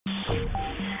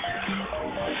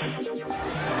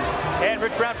And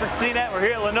Rich Brown for CNET. We're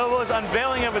here at Lenovo's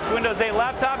unveiling of its Windows 8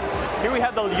 laptops. Here we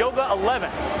have the Yoga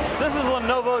 11. So this is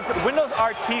Lenovo's Windows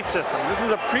RT system. This is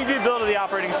a preview build of the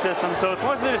operating system, so it's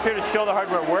mostly just here to show the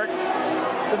hardware works.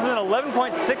 This is an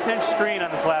 11.6-inch screen on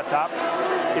this laptop.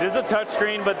 It is a touch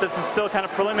screen, but this is still kind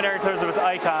of preliminary in terms of its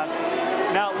icons.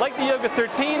 Now, like the Yoga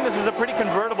 13, this is a pretty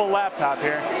convertible laptop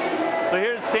here. So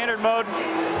here's standard mode.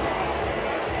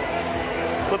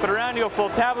 Flip it around, you go full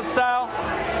tablet style.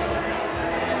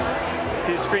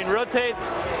 See the screen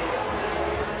rotates.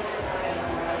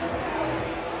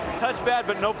 Touchpad,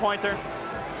 but no pointer.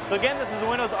 So again, this is a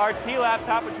Windows RT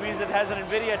laptop, which means it has an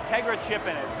NVIDIA Tegra chip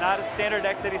in it. It's not a standard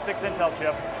x86 Intel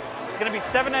chip. It's going to be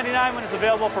 $799 when it's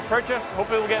available for purchase.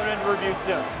 Hopefully we'll get it into review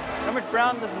soon. I'm Rich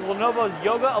Brown. This is Lenovo's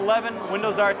Yoga 11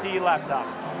 Windows RT laptop.